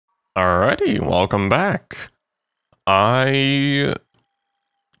Alrighty, welcome back. I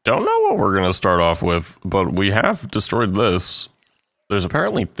don't know what we're gonna start off with, but we have destroyed this. There's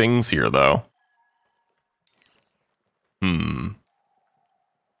apparently things here, though. But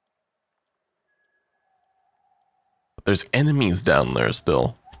there's enemies down there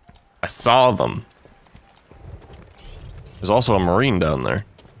still. I saw them. There's also a marine down there.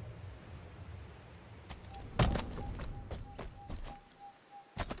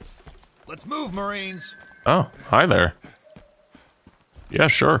 Let's move, Marines. Oh, hi there. Yeah,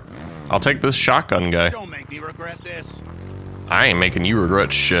 sure. I'll take this shotgun guy. Don't make me regret this. I ain't making you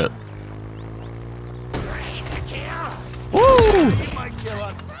regret shit. Woo! He might kill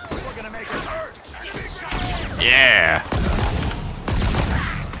us. We're gonna make it hurt. Yeah!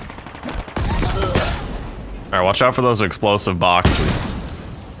 Alright, watch out for those explosive boxes.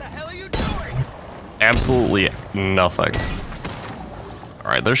 What the hell are you doing? Absolutely nothing.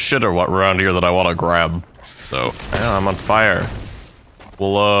 Alright, there's shit around here that I want to grab. So, yeah, I'm on fire.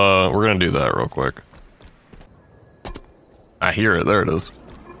 Well, we're gonna do that real quick. I hear it, there it is.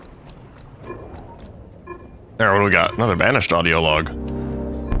 There, what do we got? Another banished audio log. Look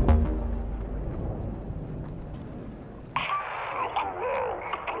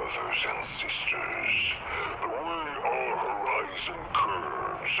around, brothers and sisters. The way our horizon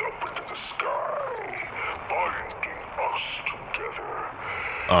curves up into the sky, binding us together.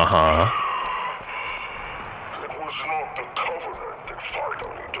 Uh-huh. It was not the Covenant that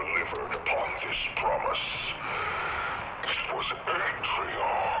finally delivered upon this promise. It was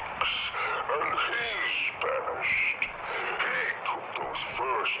Atriox, and he's banished. He took those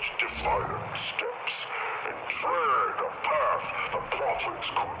first defiant steps and tread a path the prophets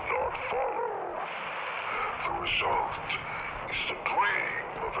could not follow. The result is the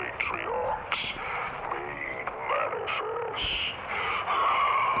dream of Atriox made manifest.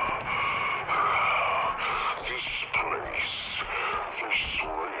 This place, this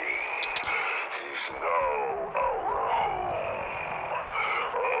ring, is now our home,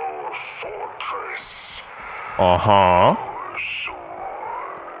 our fortress, Uh-huh. our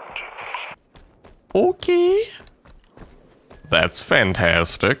sword. Okay. That's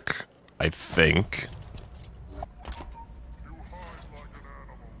fantastic, I think.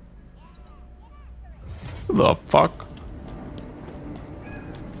 The fuck?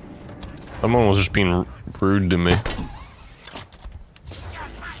 Someone was just being rude to me.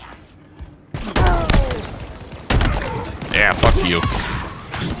 Yeah, fuck you.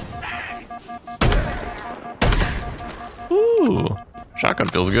 Ooh, shotgun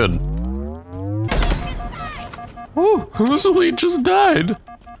feels good. Ooh, this elite just died.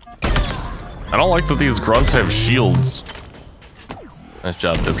 I don't like that these grunts have shields. Nice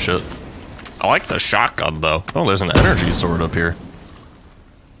job, dipshit. I like the shotgun, though. Oh, there's an energy sword up here.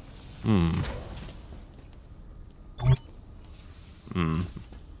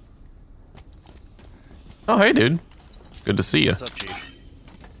 Oh, hey, dude. Good to see you. What's up, Chief?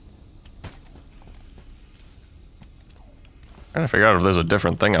 Trying to figure out if there's a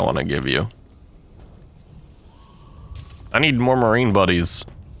different thing I want to give you. I need more Marine buddies.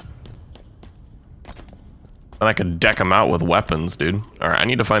 Then I could deck them out with weapons, dude. Alright, I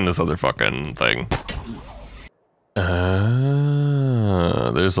need to find this other fucking thing.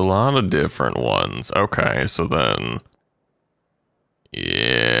 There's a lot of different ones. Okay, so then...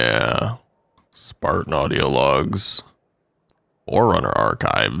 Yeah... Spartan audio logs. Forerunner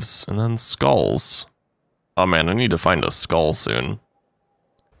archives. And then skulls. Oh man, I need to find a skull soon.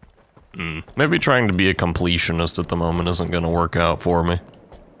 Maybe trying to be a completionist at the moment isn't gonna work out for me.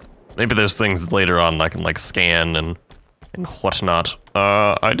 Maybe there's things later on I can like scan and whatnot.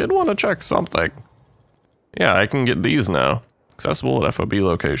 I did want to check something. Yeah, I can get these now. Accessible at FOB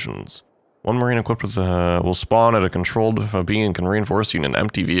locations. One Marine equipped with will spawn at a controlled FOB and can reinforce you in an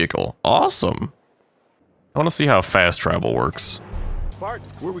empty vehicle. Awesome! I want to see how fast travel works. Bart,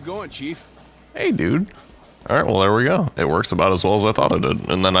 where we going, Chief? Hey, dude. Alright, well, there we go. It works about as well as I thought it did.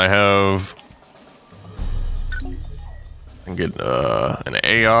 And then I have... I can get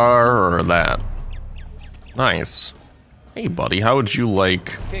an AR or that. Nice. Hey, buddy, how would you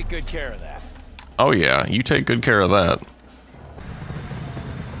like... Take good care of that. Oh, yeah, you take good care of that.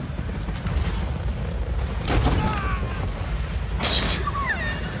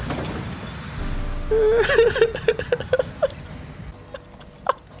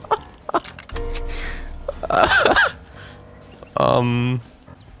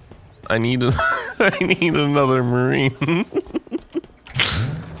 I need I need another Marine.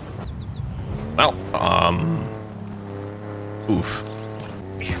 Well, oof.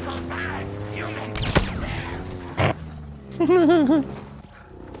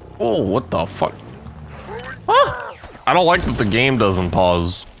 Oh, what the fuck? Huh? I don't like that the game doesn't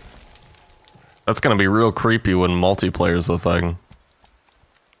pause. That's gonna be real creepy when multiplayer's a thing.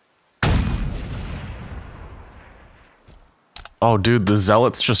 Oh, dude, the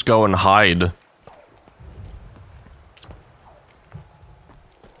zealots just go and hide.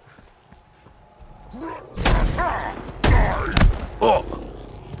 Oh.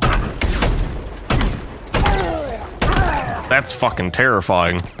 That's fucking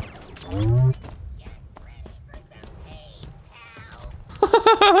terrifying.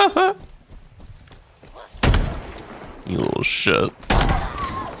 You little shit.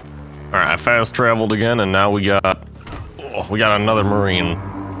 Alright, fast traveled again, and now we got another Marine.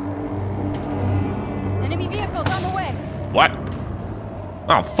 Enemy vehicles on the way. What?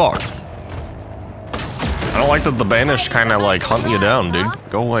 Oh fuck. I don't like that the Banished kinda like hunt you down, dude.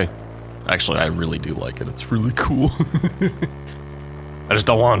 Go away. Actually, I really do like it. It's really cool. I just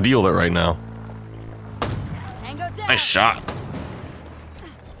don't want to deal with it right now. Tango down. Nice shot.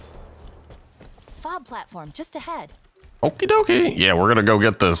 Fob platform just ahead. Okie dokie. Yeah, we're gonna go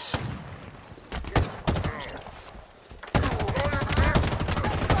get this.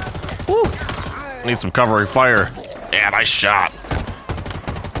 Woo. Need some covering fire. Yeah, nice shot.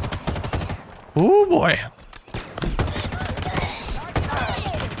 Oh boy.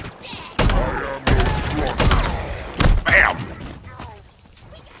 Bam.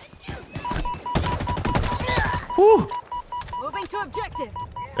 Woo. Moving to objective.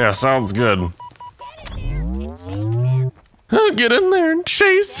 Yeah, sounds good. Get in there and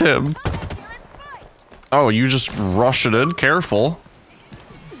chase him. Oh, you just rush it in? Careful.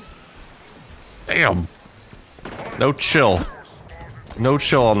 Damn. No chill. No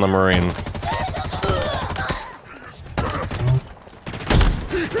chill on the Marine.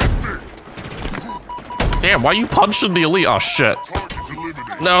 Damn, why you punching the elite? Oh shit.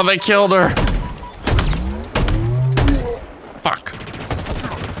 No, they killed her. Fuck.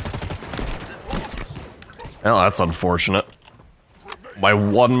 Well, that's unfortunate. My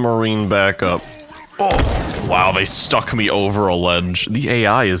one Marine backup. Oh, wow, they stuck me over a ledge. The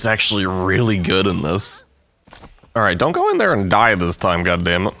AI is actually really good in this. Alright, don't go in there and die this time,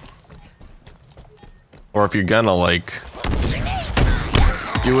 goddammit. Or if you're gonna, like,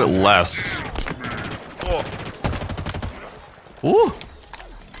 do it less. Ooh.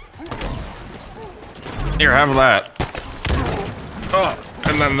 Here, have that. Oh,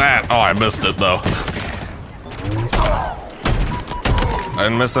 and then that. Oh, I missed it, though. I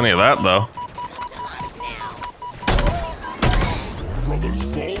didn't miss any of that, though.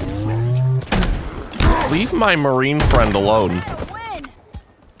 Leave my Marine friend alone. Win.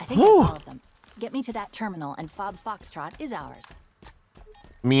 I think that's all of them. Get me to that terminal and Fob Foxtrot is ours.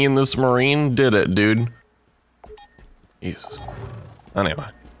 Me and this Marine did it, dude. Jesus. Anyway.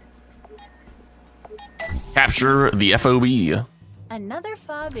 Capture the FOB. Another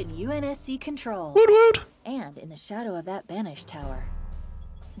fob in UNSC control. Woot woot. And in the shadow of that banished tower.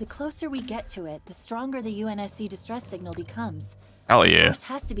 The closer we get to it, the stronger the UNSC distress signal becomes. Hell yeah. The source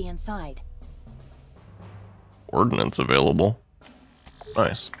has to be inside. Ordnance available.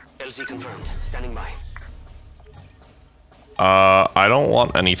 Nice. LZ confirmed. Standing by. I don't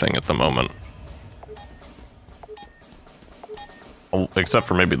want anything at the moment. Oh, except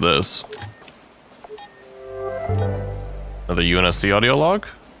for maybe this. Another UNSC audio log?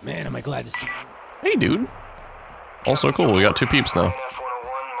 Man, am I glad to see you. Hey, dude. Also cool, we got 2 peeps now. F-101,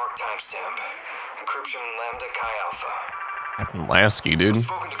 mark timestamp. Encryption Lambda Chi Alpha. Captain Lasky, dude.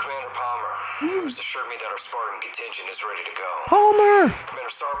 Spoken to Commander Palmer. He has assured me that our Spartan contingent is ready to go. Palmer!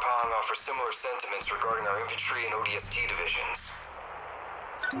 Commander Sarpong offers similar sentiments regarding our infantry and ODST divisions.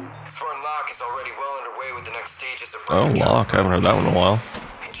 Spartan Locke is already well underway with the next stages of... Oh, Locke. I haven't heard that one in a while.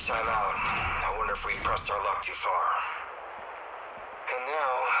 Each time out, I wonder if we pressed our luck too far. And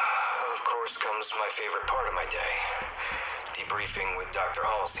now, of course, comes my favorite part of my day. Debriefing with Dr.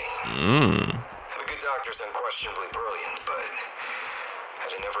 Halsey. The good doctor's unquestionably brilliant, but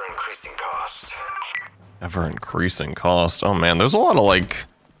at an ever-increasing cost. Ever-increasing cost. Oh, man. There's a lot of, like,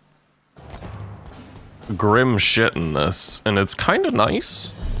 grim shit in this. And it's kind of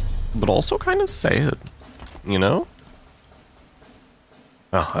nice, but also kind of sad. You know?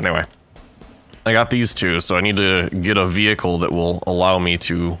 Oh, anyway. I got these 2, so I need to get a vehicle that will allow me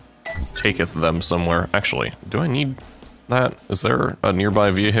to take them somewhere. Actually, do I need that? Is there a nearby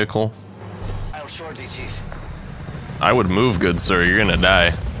vehicle? I'll shortly, Chief. I would move, good sir. You're gonna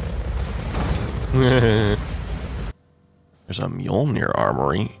die. There's a Mjolnir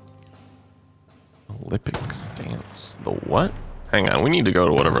armory. Olympic stance. The what? Hang on, we need to go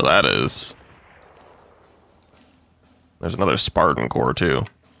to whatever that is. There's another Spartan core, too.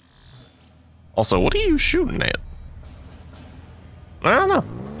 Also, what are you shooting at? I don't know.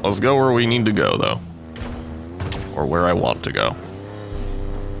 Let's go where we need to go, though. Or where I want to go.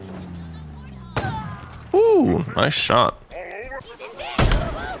 Ooh, nice shot.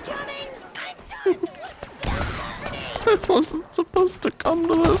 I wasn't supposed to come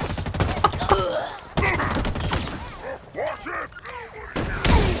to this.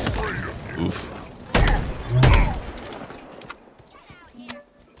 Oof.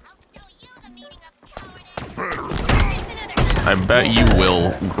 I bet you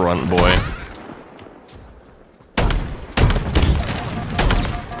will, grunt boy.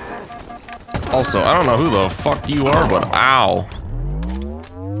 Also, I don't know who the fuck you are, but ow.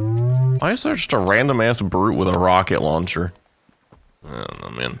 Why is there just a random ass brute with a rocket launcher? I don't know,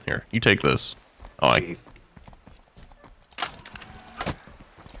 man. Here, you take this. Oh,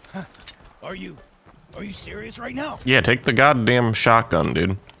 Are you serious right now? Yeah, take the goddamn shotgun,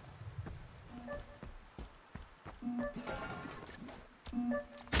 dude.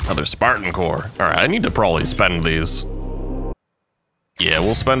 Another Spartan core. Alright, I need to probably spend these. Yeah,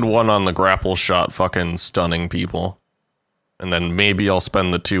 we'll spend one on the grapple shot fucking stunning people. And then maybe I'll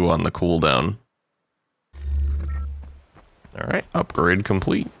spend the 2 on the cooldown. Alright, upgrade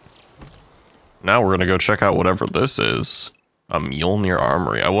complete. Now we're gonna go check out whatever this is. A Mjolnir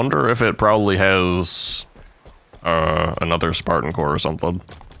Armory. I wonder if it probably has another Spartan core or something.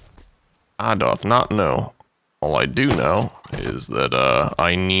 I doth not know. All I do know is that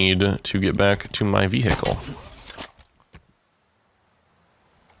I need to get back to my vehicle.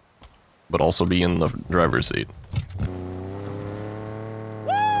 But also be in the driver's seat.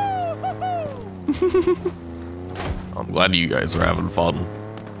 I'm glad you guys are having fun.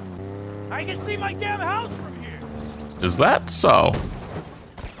 I can see my damn house from here. Is that so?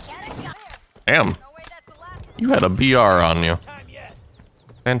 Damn. You had a BR on you.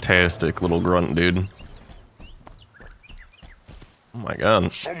 Fantastic little grunt dude. Oh my god.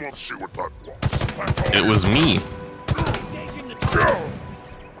 It was me.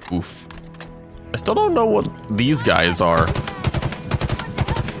 Oof. I still don't know what these guys are.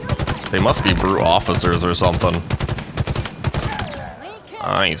 They must be brute officers or something.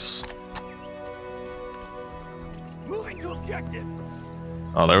 Nice. Moving to objective.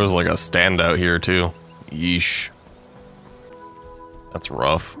 Oh, there was like a standout here too. Yeesh. That's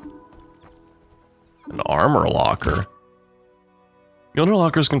rough. An armor locker. Mjolnir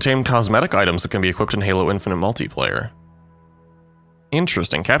lockers contain cosmetic items that can be equipped in Halo Infinite multiplayer.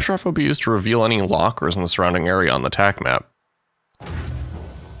 Interesting. Capture F will be used to reveal any lockers in the surrounding area on the TAC map.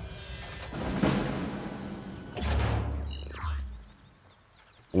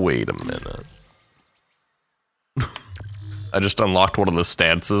 Wait a minute. I just unlocked one of the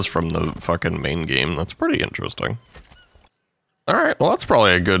stances from the fucking main game. That's pretty interesting. Alright, well that's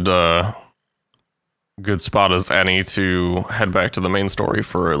probably a good spot as any to head back to the main story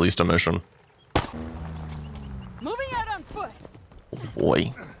for at least a mission. Moving out on foot. Oh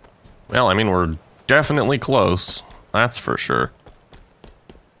boy. Well, I mean, we're definitely close. That's for sure.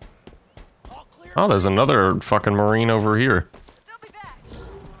 Oh, there's another fucking Marine over here.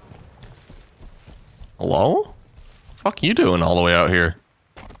 Hello? Fuck you doing all the way out here?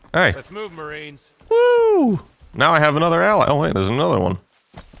 Hey. Let's move, Marines. Woo! Now I have another ally. Oh wait, there's another one.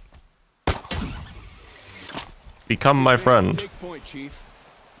 Become my friend. Take point, Chief.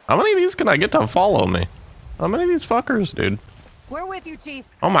 How many of these can I get to follow me? How many of these fuckers, dude? We're with you, Chief.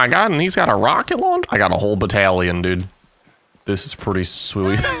 Oh my god, and he's got a rocket launch? I got a whole battalion, dude. This is pretty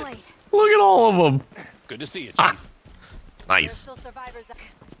sweet. Look at all of them. Good to see you, Chief. Ah, nice.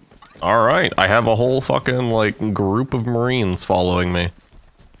 Alright, I have a whole fucking, like, group of Marines following me.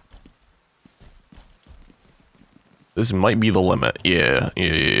 This might be the limit. Yeah.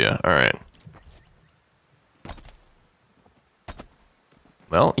 Alright.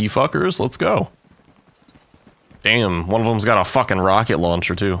 Well, you fuckers, let's go. Damn, one of them's got a fucking rocket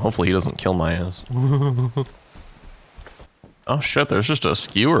launcher, too. Hopefully he doesn't kill my ass. Oh shit, there's just a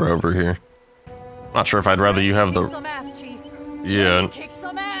skewer over here. Not sure if I'd rather you have the... Yeah.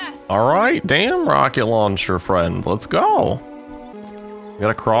 Alright, damn rocket launcher friend, let's go. We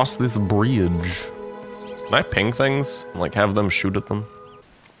gotta cross this bridge. Can I ping things? And, like, have them shoot at them?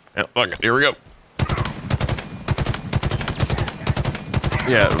 Yeah, look, here we go.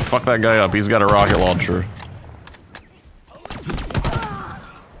 Yeah, fuck that guy up, he's got a rocket launcher.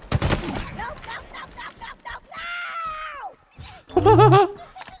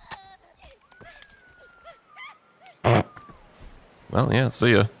 Well, yeah,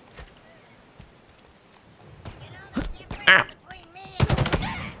 see ya. Ah.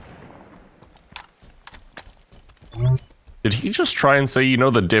 Did he he just try and say, you know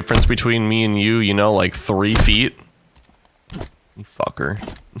the difference between me and you know, like 3 feet? You fucker.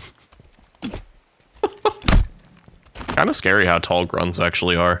 Kinda scary how tall grunts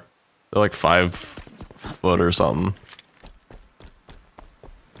actually are. They're like 5 foot or something.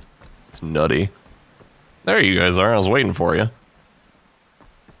 It's nutty. There you guys are, I was waiting for you.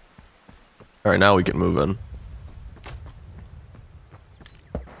 Alright, now we can move in.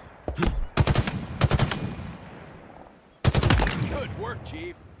 Good work,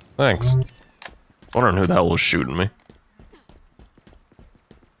 Chief. Thanks. Wondering who the hell was shooting me.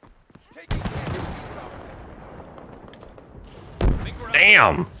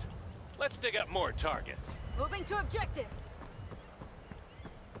 Damn! Let's dig up more targets. Moving to objective.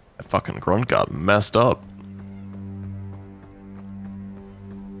 That fucking grunt got messed up.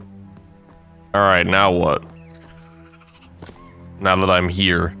 Alright, now what? Now that I'm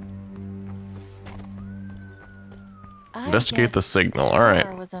here. Investigate the signal,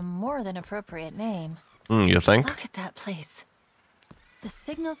 alright. Was a more than appropriate name. You think? Look at that place. The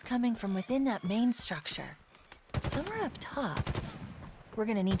signal's coming from within that main structure. Somewhere up top. We're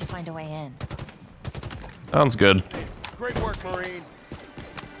gonna need to find a way in. Sounds good. Great work, Marine.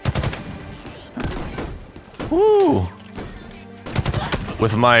 Woo!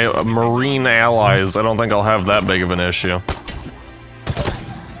 With my marine allies, I don't think I'll have that big of an issue.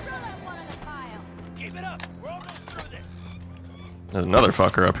 Keep it up. We're almost through this. There's another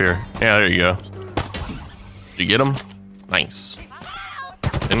fucker up here. Yeah, there you go. Did you get him? Nice.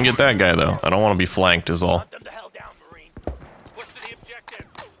 Didn't get that guy though. I don't want to be flanked is all. Knock them the hell down, Marine. Push to the objective.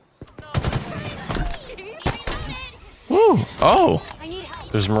 Woo! Oh!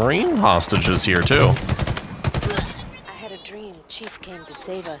 There's marine hostages here too. I had a dream Chief came to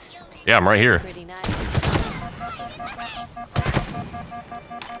save us. Yeah, I'm right here. Pretty nice.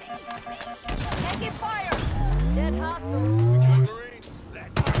 Taking fire. Dead hostile. Marine. That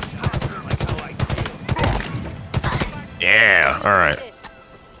shot like how I feel. Yeah, alright.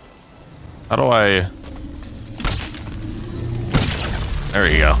 How do I... There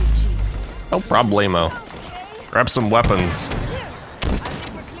you go. No problemo. Grab some weapons. I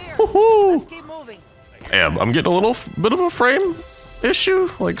think we're clear. Woohoo! Let's keep moving. Yeah, I'm getting a little bit of a frame issue,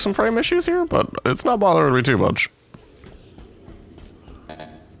 like some frame issues here, but it's not bothering me too much.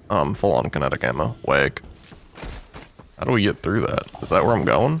 Full on kinetic ammo. Wake. How do we get through that? Is that where I'm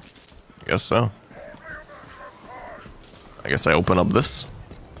going? I guess so. I guess I open up this.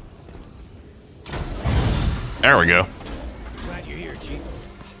 There we go. Glad you're here, Chief.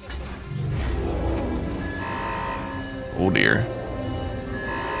 Oh dear.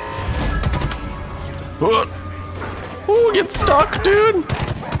 What? Ooh, get stuck, dude!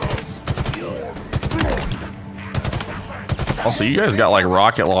 Also, you guys got like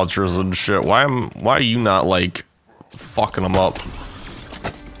rocket launchers and shit. Why are you not like fucking them up?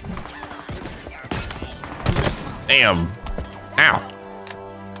 Damn. Ow.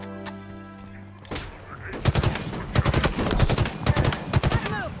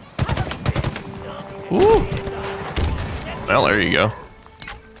 Ooh. Well, there you go.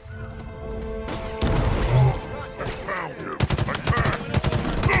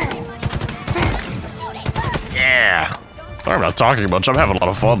 Yeah. Sorry I'm not talking much, I'm having a lot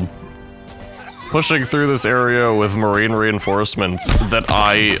of fun. Pushing through this area with marine reinforcements that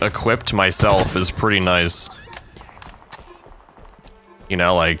I equipped myself is pretty nice. You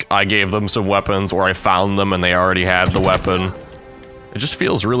know, like, I gave them some weapons, or I found them and they already had the weapon. It just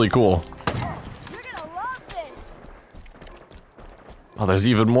feels really cool. You're gonna love this. Oh, there's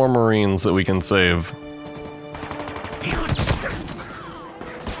even more Marines that we can save.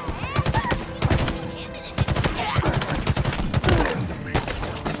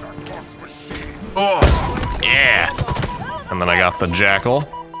 Oh, yeah. And then I got the Jackal.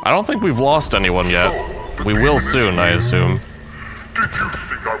 I don't think we've lost anyone yet. We will soon, I assume. Did you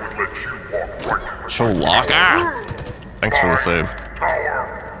think I would let you walk right Chak'Lok? Ah! Thanks for the save.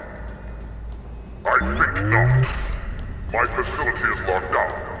 tower? I think not. My facility is locked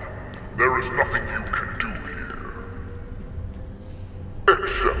down. There is nothing you can do here.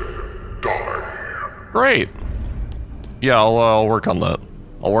 Except die. Great. Yeah, I'll work on that.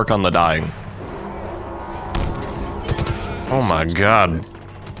 I'll work on the dying. Oh my god.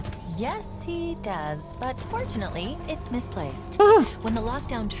 Yes, he does, but fortunately, it's misplaced. When the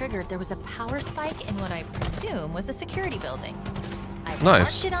lockdown triggered, there was a power spike in what I presume was a security building. I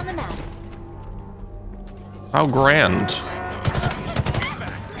Nice. marked it on the map. How grand.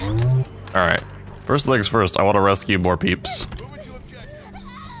 Alright. First things first, I want to rescue more peeps. Crossing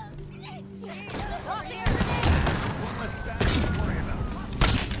our grenade.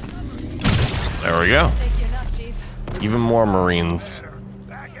 There we go. Thank you enough, Chief. Even more Marines.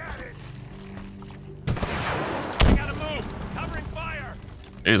 Back at it. I gotta move. Covering fire.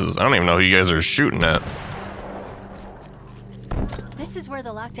 Jesus, I don't even know who you guys are shooting at. This is where the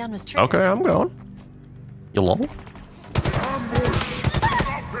lockdown was triggered. Okay, I'm going. You lol?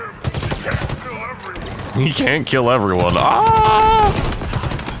 You can't kill everyone. Ah!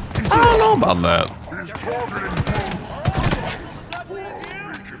 I don't know about that.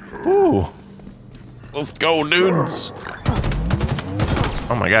 Ooh. Let's go, dudes.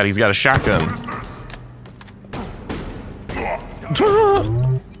 Oh my god, he's got a shotgun. So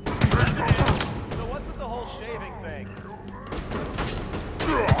what's with the whole shaving thing?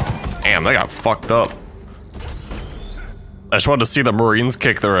 Damn, they got fucked up. I just wanted to see the Marines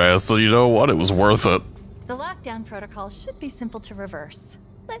kick their ass, so you know what? It was worth it. The lockdown protocol should be simple to reverse.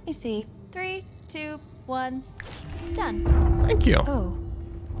 Let me see. 3, 2, 1. Done. Thank you. Oh,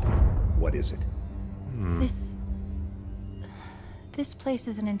 What is it? this place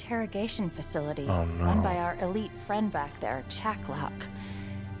is an interrogation facility Oh, no. run by our elite friend back there, Chak'Lok.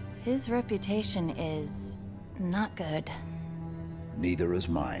 His reputation is not good. Neither is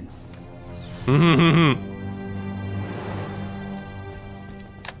mine.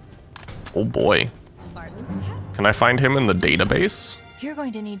 Oh boy. Can I find him in the database? You're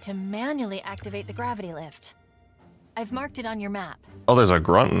going to need to manually activate the gravity lift. I've marked it on your map. Oh, there's a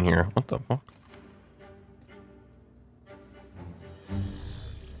grunt in here. What the fuck?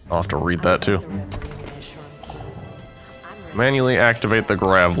 I'll have to read that too. Manually activate the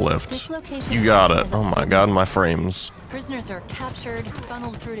grav lift. This location You got has it. Oh my god, my frames. Prisoners are captured,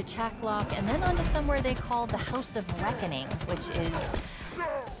 funneled through to Chak'Lok, and then onto somewhere they call the House of Reckoning, which is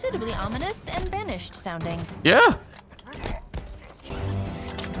suitably ominous and banished sounding. Yeah.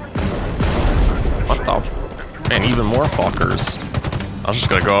 What the? And even more fuckers. I was just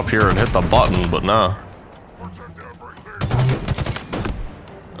gonna go up here and hit the button, but nah.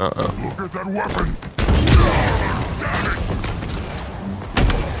 Uh-oh. Look at that weapon!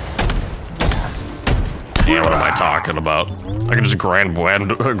 Yeah, what am I talking about? I can just grab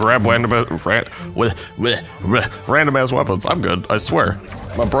random ass weapons. I'm good, I swear.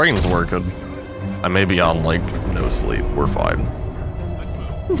 My brain's working. I may be on, like, no sleep. We're fine.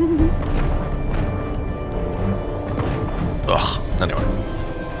 Ugh, anyway.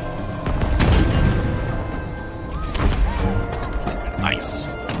 Nice.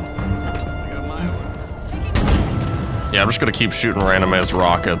 Yeah, I'm just gonna keep shooting random ass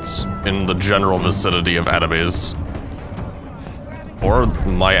rockets in the general vicinity of enemies. Or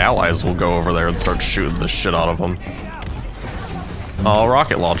my allies will go over there and start shooting the shit out of them. Oh,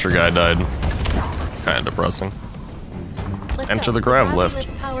 rocket launcher guy died. It's kind of depressing. Let's Enter go. the grav gravity lift.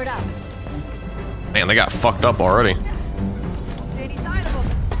 lift's powered up. Man, they got fucked up already. See any sign of them?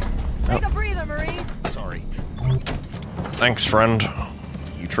 Take a breather, Marines. Sorry. Thanks, friend.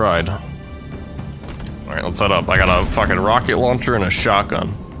 You tried. Alright, let's head up. I got a fucking rocket launcher and a shotgun.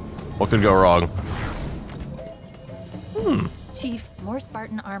 What could go wrong? Chief, more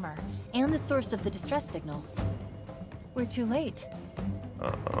Spartan armor, and the source of the distress signal. We're too late.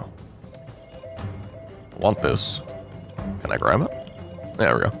 Uh-oh. Want this. Can I grab it?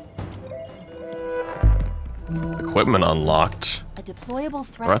 There we go. Equipment unlocked. A deployable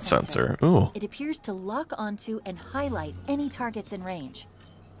Threat sensor. Ooh, It appears to lock onto and highlight any targets in range.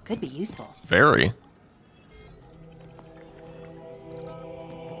 Could be useful. very.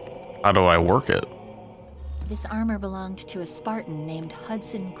 How do I work it? This armor belonged to a Spartan named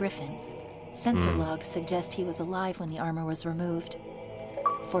Hudson Griffin. Sensor logs suggest he was alive when the armor was removed.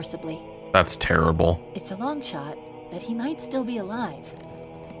 Forcibly. That's terrible. It's a long shot, but he might still be alive.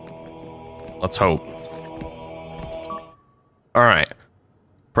 Let's hope. Alright.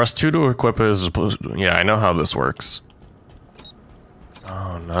 Press 2 to equip his... Yeah, I know how this works.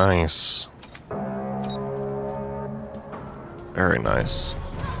 Oh, nice. Very nice.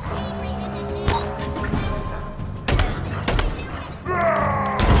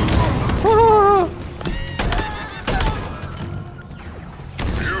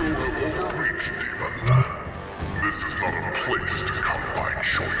 You have overreached, demon. This is not a place to come by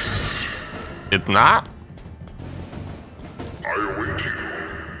choice. It not? I await you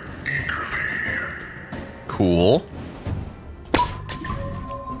eagerly. Cool.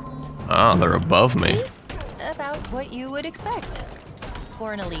 Ah, they're above me. He's about what you would expect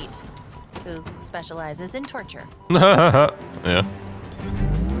for an elite who specializes in torture. Yeah.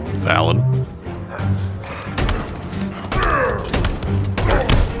 Valid.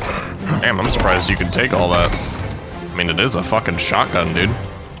 Damn, I'm surprised you can take all that. I mean, it is a fucking shotgun, dude.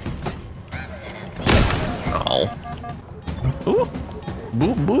 Oh. Ooh.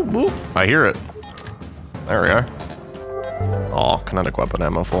 Boop, boop, boop. I hear it. There we are. Oh, kinetic weapon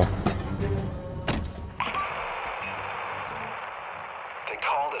ammo full. They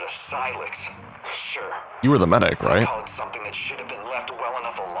called it a Silex. Sure. You were the medic, I right? call it something that should have been left well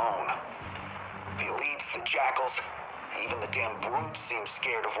enough alone. The elites, the jackals, even the damn brutes seemed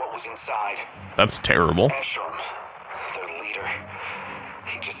scared of what was inside. That's terrible. Eshram, their leader,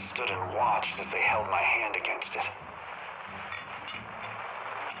 he just stood and watched as they held my hand against it.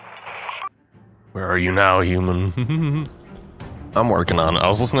 Where are you now, human? I'm working on it. I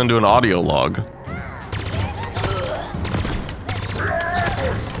was listening to an audio log.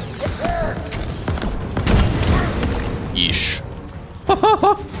 Yeesh.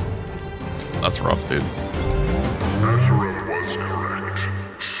 That's rough, dude. Azrael was correct.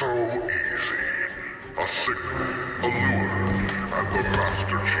 So easy. A signal, a lure, and the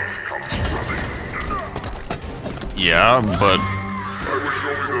Master Chief comes running. Yeah, but I wish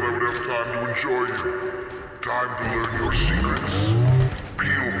only that I would have time to enjoy you. Time to learn your secrets.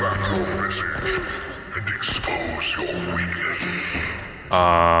 Peel back your visage and expose your weakness.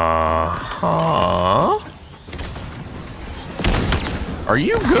 Are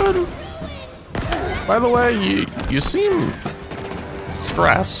you good? By the way, you seem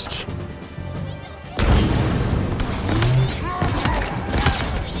stressed.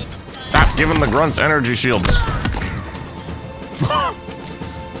 Stop giving the grunts energy shields.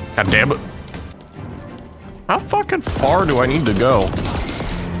 God damn it. How fucking far do I need to go?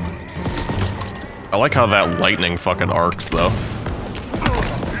 I like how that lightning fucking arcs, though.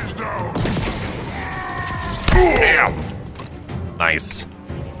 Damn. Nice.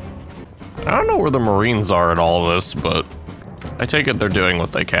 I don't know where the Marines are in all this, but I take it they're doing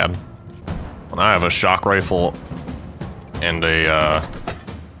what they can. And I have a shock rifle and a,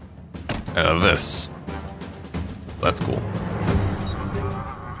 this. That's cool.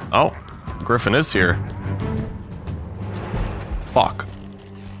 Oh, Griffin is here. Fuck.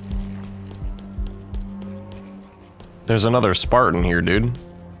 There's another Spartan here, dude.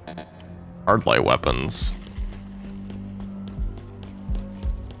 Hard light weapons.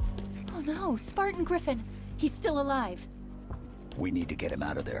 Oh no, Spartan Griffin. He's still alive. We need to get him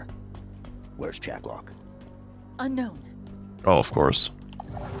out of there. Where's Chak'Lok? Unknown. Oh, of course.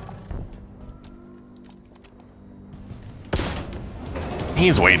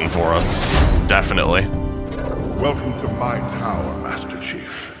 He's waiting for us. Definitely. Welcome to my tower, Master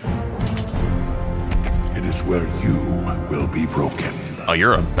Chief. It is where you will be broken. Oh,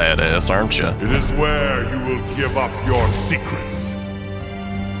 you're a badass, aren't you? It is where you will give up your secrets.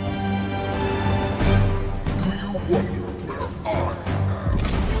 Do you wonder where I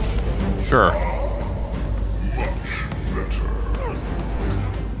am? Sure. Much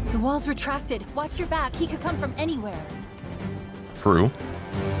better. The wall's retracted. Watch your back. He could come from anywhere. True.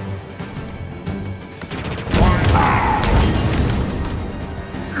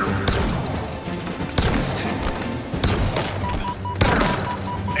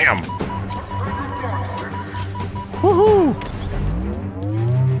 Damn. Woohoo!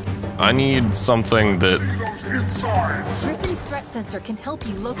 I need something that. Griffin's threat sensor can help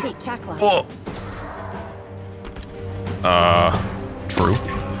you locate Chak'Lok. Oh. True.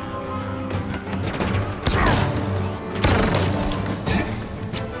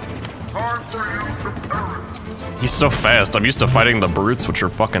 Time for you to perish. He's so fast. I'm used to fighting the brutes, which are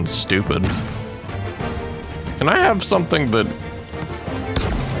fucking stupid. Can I have something that...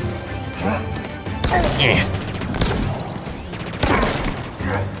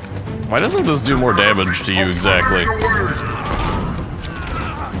 Why doesn't this do more damage to you exactly?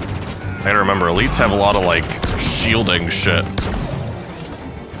 I gotta remember, elites have a lot of, like, shielding shit.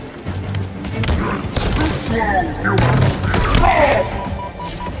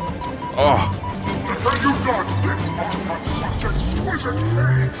 Oh. Can you dodge this? Such exquisite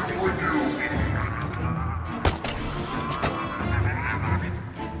pain to renew.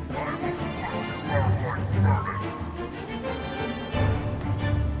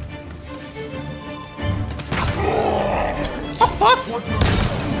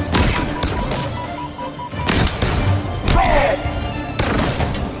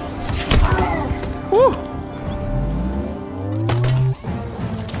 Woo.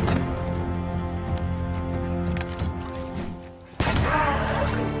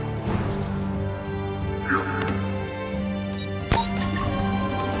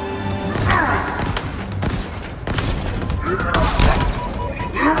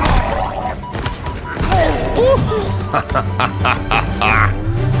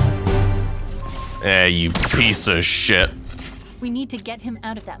 Eh, you piece of shit. We need to get him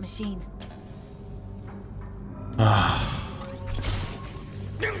out of that machine.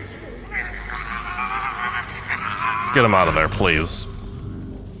 get him out of there, please.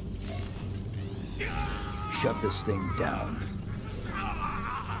 Shut this thing down.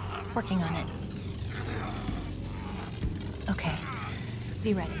 Working on it. Okay.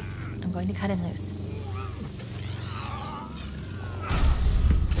 Be ready. I'm going to cut him loose.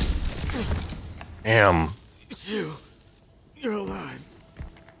 Damn. It's you. You're alive.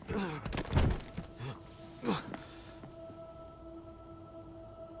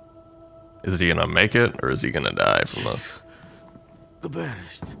 Is he gonna make it, or is he gonna die from this? The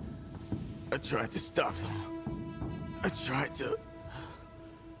Banished. I tried to stop them. I tried to...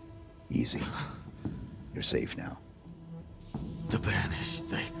 Easy. You're safe now. The Banished,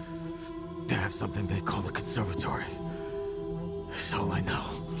 they have something they call the Conservatory. That's all I know.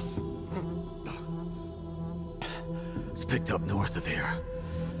 It's picked up north of here.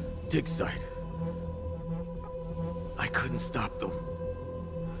 Dig site. I couldn't stop them.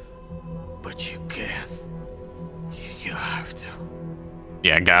 But you can. You have to.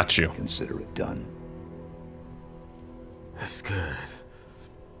 Yeah, got you. Consider it done. That's good.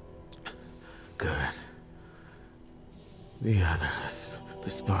 Good. The others, the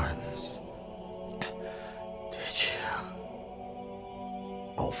Spartans. Did you?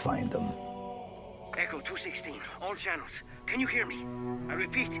 I'll find them. Echo 216, all channels. Can you hear me? I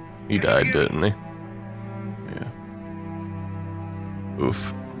repeat. He died, didn't he? Yeah.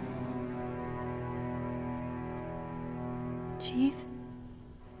 Oof. Chief?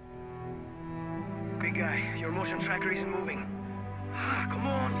 Big guy, your motion tracker isn't moving. Ah, come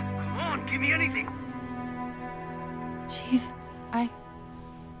on, give me anything. Chief,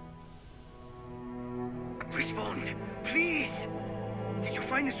 Respond, please. Did you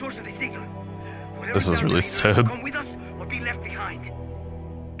find the source of the signal? Whatever This is sound really it sad. Come with us or be left behind.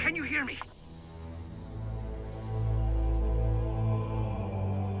 Can you hear me?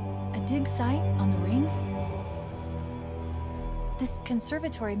 A dig site on the ring? This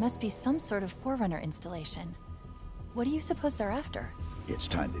conservatory must be some sort of Forerunner installation. What do you suppose they're after? It's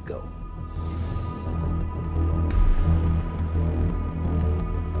time to go.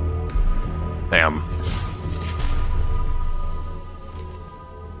 Damn.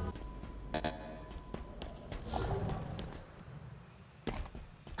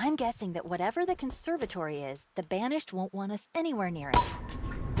 I'm guessing that whatever the conservatory is, the Banished won't want us anywhere near it.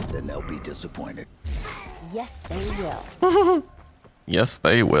 Then they'll be disappointed. Yes, they will. Yes,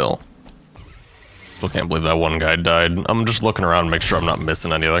 they will. Still can't believe that one guy died. I'm just looking around to make sure I'm not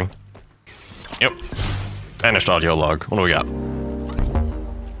missing anything. Yep. Banished audio log. What do we got? The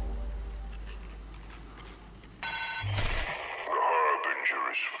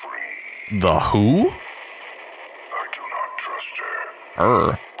Harbinger is free. The who? I do not trust her.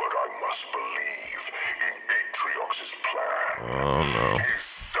 Her. But I must believe in Atriox's plan. Oh no. His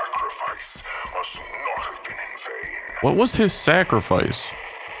sacrifice must not have been in vain. What was his sacrifice?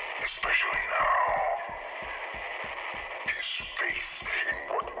 Especially now. His faith in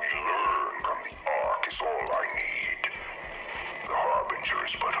what we learn from the Ark is all I need. The Harbinger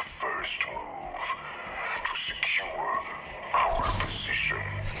is but a first move to secure our position.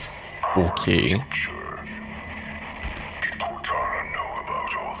 Our Okay. future. Did Cortana know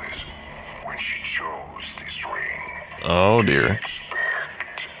about all this when she chose this ring? Oh dear.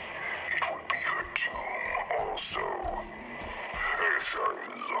 Expect it would be her doom also. As I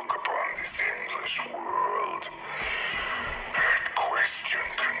look upon this endless world, that question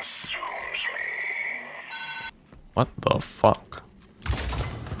consumes me. What the fuck?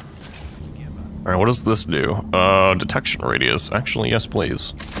 Alright, what does this do? Detection radius. Actually, yes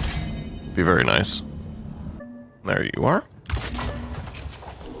please. Be very nice. There you are.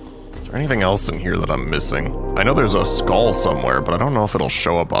 Is there anything else in here that I'm missing? I know there's a skull somewhere, but I don't know if it'll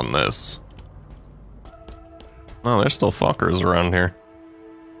show up on this. Oh, there's still fuckers around here.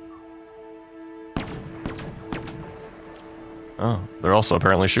 Oh, they're also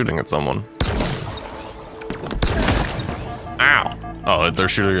apparently shooting at someone. Ow! Oh, they're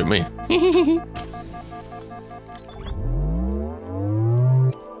shooting at me.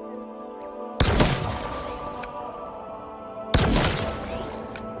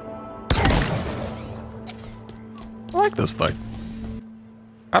 I like this thing.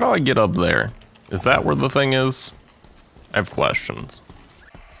 How do I get up there? Is that where the thing is? I have questions.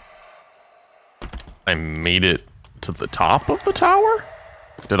 I made it to the top of the tower?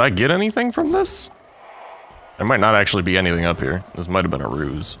 Did I get anything from this? There might not actually be anything up here. This might have been a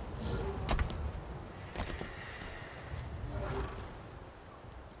ruse.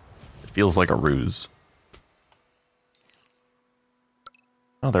 It feels like a ruse.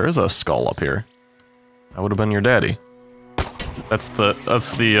 Oh, there is a skull up here. That would have been your daddy. That's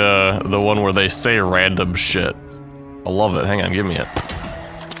the one where they say random shit. I love it. Hang on, give me it.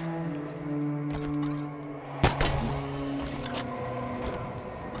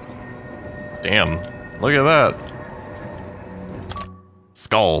 Damn, look at that.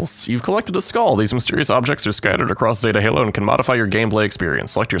 Skulls. You've collected a skull. These mysterious objects are scattered across Zeta Halo and can modify your gameplay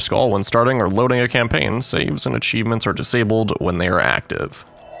experience. Select your skull when starting or loading a campaign. Saves and achievements are disabled when they are active.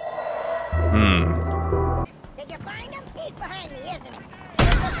 Did you find him? He's behind me, isn't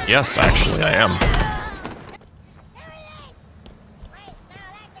he? Yes, actually, I am.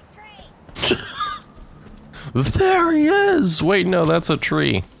 There he is! Wait, no, that's a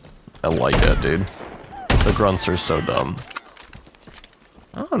tree. I like that, dude. The grunts are so dumb.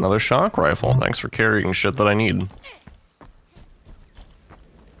 Oh, another shock rifle. Thanks for carrying shit that I need.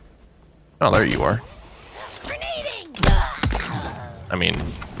 Oh, there you are. I mean,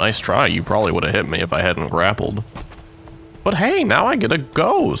 nice try. You probably would have hit me if I hadn't grappled. But hey, now I get a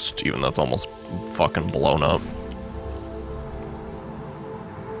ghost, even though it's almost fucking blown up.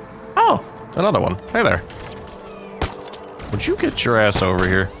 Oh, another one. Hey there. Would you get your ass over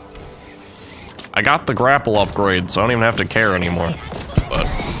here? I got the grapple upgrade, so I don't even have to care anymore. But,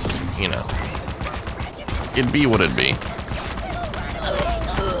 you know, it'd be what it'd be.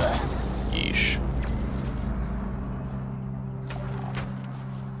 Yeesh.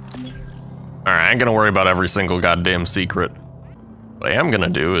 Alright, I ain't gonna worry about every single goddamn secret. What I am gonna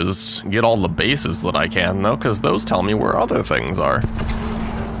do is get all the bases that I can, though, because those tell me where other things are.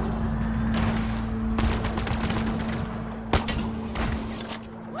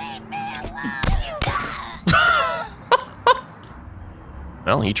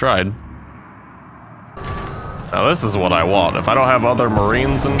 Well, he tried. Now this is what I want. If I don't have other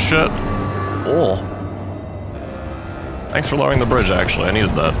Marines and shit. Oh. Thanks for lowering the bridge, actually. I needed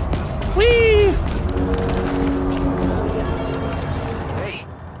that. Whee! Hey,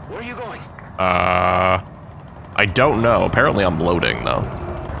 where are you going? I don't know. Apparently I'm loading, though.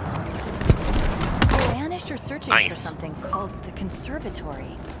 Banished are searching for something called the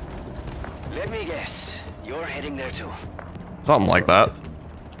Conservatory. Let me guess. You're heading there too. Something like that.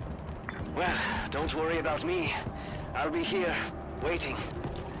 Well, don't worry about me. I'll be here, waiting.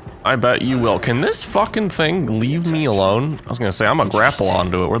 I bet you will. Can this fucking thing leave me alone? I was gonna say, I'm gonna grapple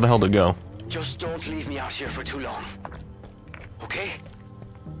onto it. Where the hell did it go? Just don't leave me out here for too long. Okay?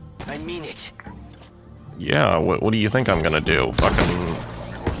 I mean it. Yeah, what do you think I'm gonna do? Fucking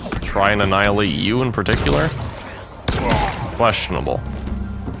try and annihilate you in particular? Questionable.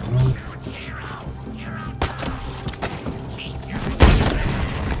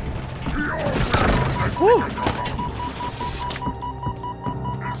 Woo.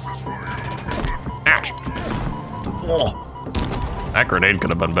 Ouch. Oh. That grenade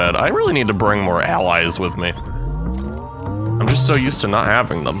could have been bad. I really need to bring more allies with me. I'm just so used to not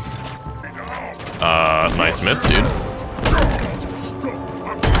having them. Nice miss, dude.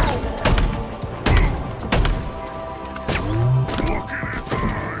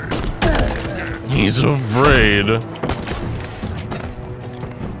 He's afraid.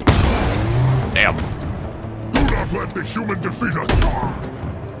 Damn. Do not let the human defeat us.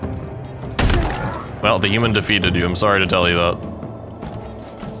 Well, the human defeated you. I'm sorry to tell you that.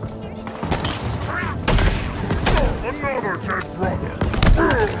 Another dead brother.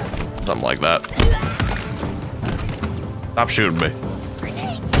 Something like that. Stop shooting me.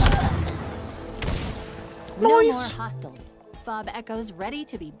 No more hostiles. Fob Echo's ready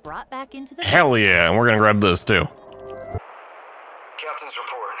to be brought back into the... Hell yeah, and we're gonna grab this too. Captain's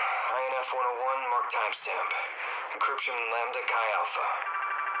report. INF 101, mark timestamp. Encryption Lambda Chi Alpha.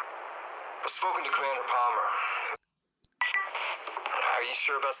 I've spoken to Commander Palmer. Are you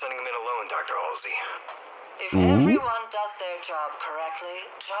sure about sending him in alone, Dr. Halsey? If everyone does their job correctly,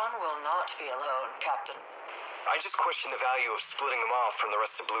 John will not be alone, Captain. I just question the value of splitting them off from the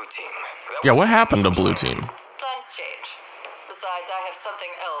rest of Blue Team. Yeah, what happened to Blue Team? Plans change. Besides, I have something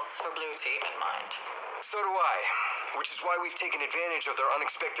else for Blue Team in mind. So do I, which is why we've taken advantage of their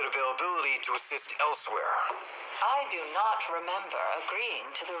unexpected availability to assist elsewhere. I do not remember agreeing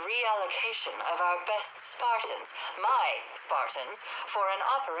to the reallocation of our best Spartans, my Spartans, for an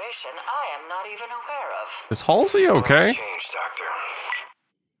operation I am not even aware of. Is Halsey okay? Change, Doctor.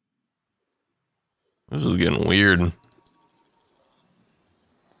 This is getting weird.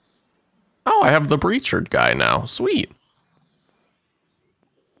 Oh, I have the Breachard guy now. Sweet.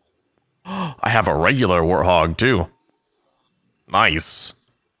 I have a regular Warthog, too. Nice.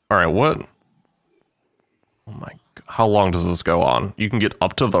 Alright, what? Oh my god. How long does this go on? You can get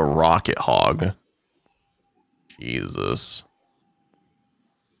up to the Rocket Hog. Jesus.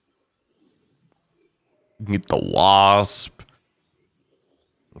 You can get the Wasp.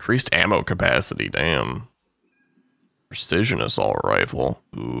 Increased ammo capacity, damn. Precision assault rifle.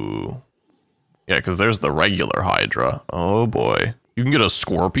 Ooh. Yeah, because there's the regular Hydra. Oh boy. You can get a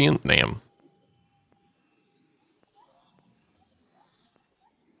Scorpion? Damn.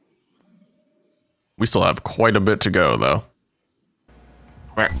 We still have quite a bit to go, though.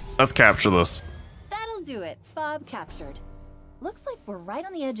 Alright, let's capture this. That'll do it. Fob captured. Looks like we're right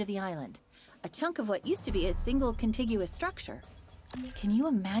on the edge of the island. A chunk of what used to be a single contiguous structure. Can you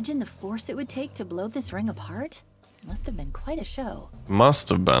imagine the force it would take to blow this ring apart? Must have been quite a show. Must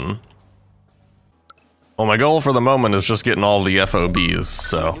have been. Well, my goal for the moment is just getting all the FOBs,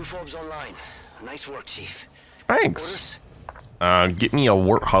 so. New fob's online. Nice work, Chief. Thanks. Get me a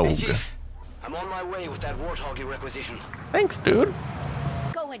warthog. Hey, Chief. I'm on my way with that warthog you requisitioned. Thanks, dude.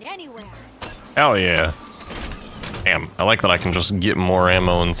 Going anywhere. Hell yeah. Damn, I like that I can just get more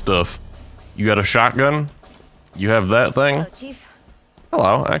ammo and stuff. You got a shotgun? You have that thing? Hello, Chief.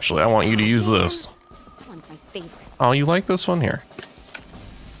 Hello, actually, I want you to use this. This one's my favorite. Oh, you like this one? Here.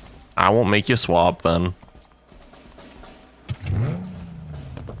 I won't make you swap then.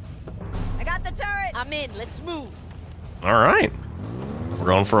 I got the turret. I'm in. Let's move. Alright. We're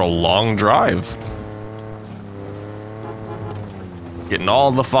going for a long drive. Getting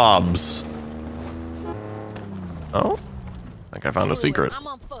all the fobs. Oh? I think I found a secret. I'm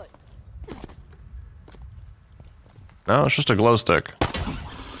on foot. No, it's just a glow stick.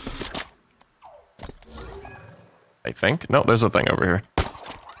 I think. No, there's a thing over here.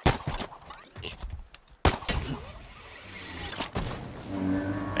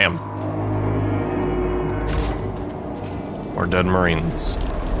 Damn. More dead Marines.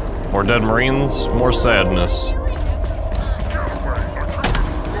 More dead Marines, more sadness.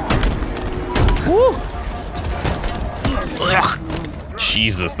 Woo! Ugh.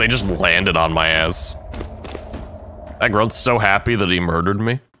 Jesus, they just landed on my ass. That Grunt's so happy that he murdered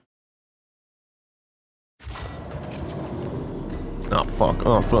me. Oh fuck,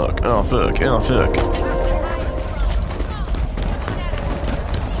 oh fuck, oh fuck, oh fuck.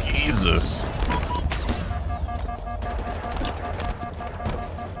 Jesus.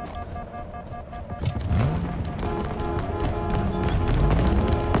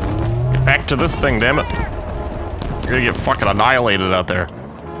 Get back to this thing, damn it. You're gonna get fucking annihilated out there.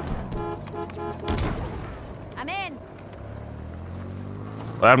 I'm in.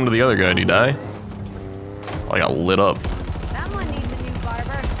 What happened to the other guy? Did he die? Oh, I got lit up. Someone needs a new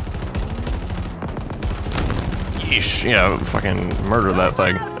barber. Yeesh, yeah, fucking murder that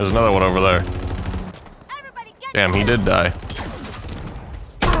thing. There's another one over there. Damn, he did die.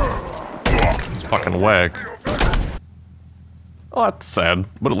 It's fucking whack. Oh, that's sad.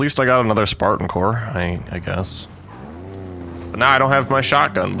 But at least I got another Spartan core, I guess. But now I don't have my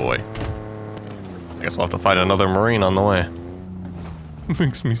shotgun, boy. I guess I'll have to find another Marine on the way. It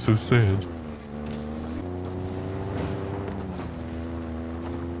makes me so sad.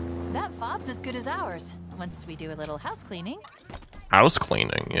 That fob's as good as ours. Once we do a little house cleaning. House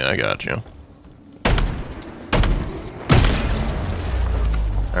cleaning? Yeah, I got you.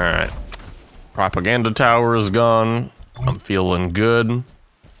 Alright. Propaganda tower is gone. I'm feeling good.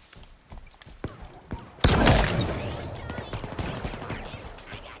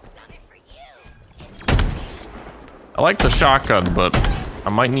 I like the shotgun, but I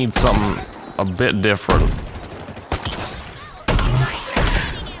might need something a bit different.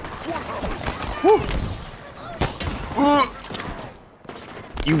 Woo.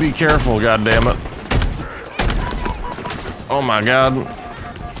 You be careful, goddammit. Oh my god.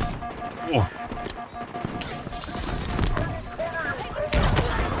 Oh.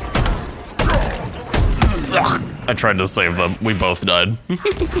 I tried to save them. We both died.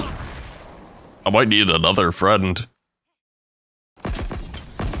 I might need another friend.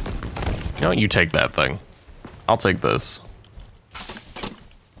 You know what? You take that thing. I'll take this.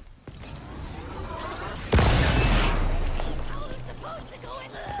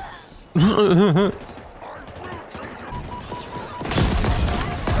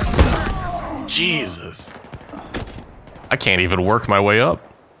 Jesus. I can't even work my way up.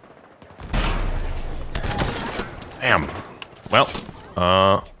 Damn. Well,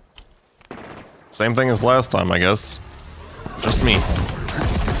 same thing as last time, I guess. Just me.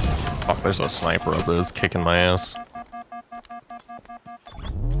 Fuck, there's a sniper up there that's kicking my ass.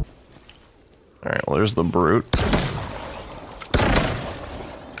 Alright, well, there's the brute.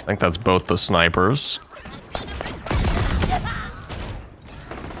 I think that's both the snipers.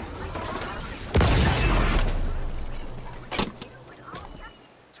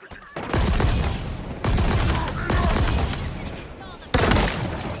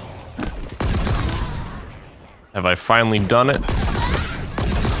 Have I finally done it?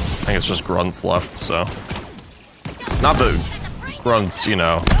 I think it's just grunts left, so. Not that grunts, you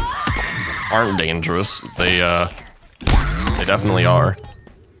know, aren't dangerous. They definitely are.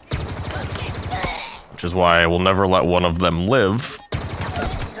 Which is why I will never let one of them live.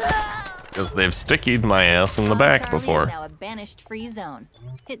 Because they've stickied my ass in the back Charlie before. Is now a banished free zone.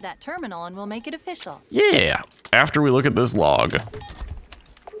 Hit that terminal and we'll make it official. Yeah, after we look at this log.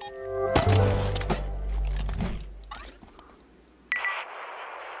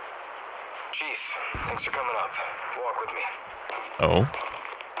 Chief, thanks for coming up. Walk with me. Oh.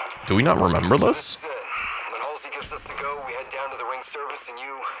 Do we not remember this? That's it. When Halsey gives us the go, we head down to the ring service and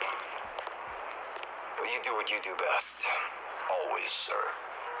you... Well, you do what you do best. Always, sir.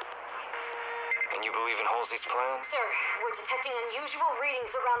 And you believe in Halsey's plan? Sir, we're detecting unusual readings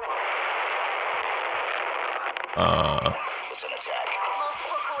around the... It's an attack.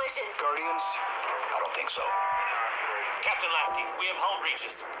 Multiple collisions. Guardians? I don't think so. Captain Lasky, we have hull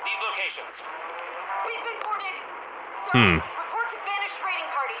breaches. These locations. We've been boarded. Sir, reports of banished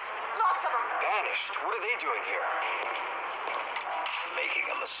raiding parties. Lots of them. Banished? What are they doing here? Making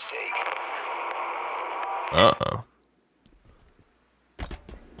a mistake. Uh-oh.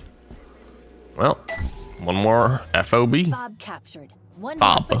 Well, one more FOB. Bob captured. One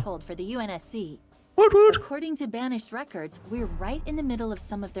Bob. more foothold for the UNSC. Woot woot. According to banished records, we're right in the middle of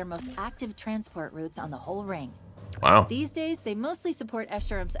some of their most active transport routes on the whole ring. Wow. These days, they mostly support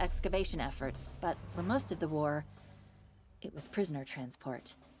Escherum's excavation efforts, but for most of the war, it was prisoner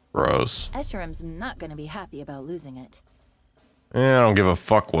transport. Gross. Escherum's not going to be happy about losing it. Yeah, I don't give a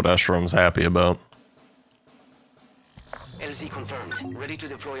fuck what Escherum's happy about. LZ confirmed. Ready to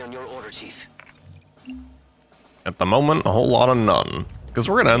deploy on your order, Chief. At the moment, a whole lot of none. Because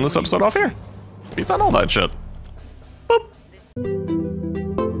we're gonna end this episode off here. Peace on all that shit. Boop.